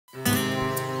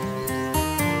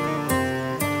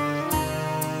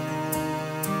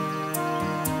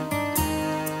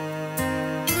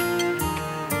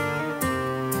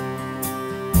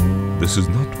This is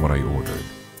not what I ordered.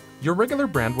 Your regular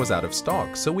brand was out of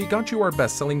stock, so we got you our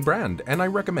best-selling brand, and I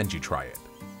recommend you try it.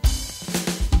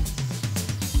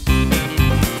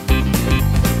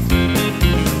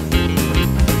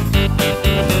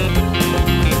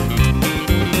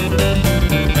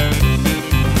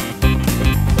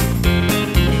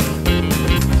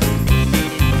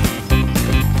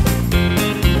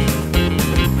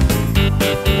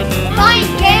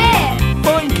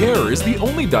 Care is the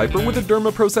only diaper with a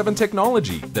Derma Pro 7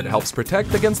 technology that helps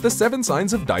protect against the 7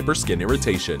 signs of diaper skin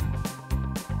irritation.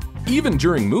 Even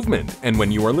during movement and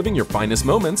when you are living your finest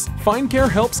moments, Fine Care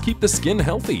helps keep the skin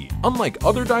healthy, unlike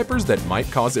other diapers that might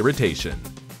cause irritation.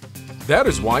 That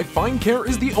is why Fine Care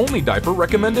is the only diaper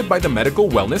recommended by the Medical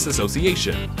Wellness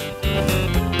Association.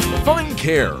 Fine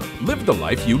Care. Live the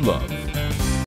life you love.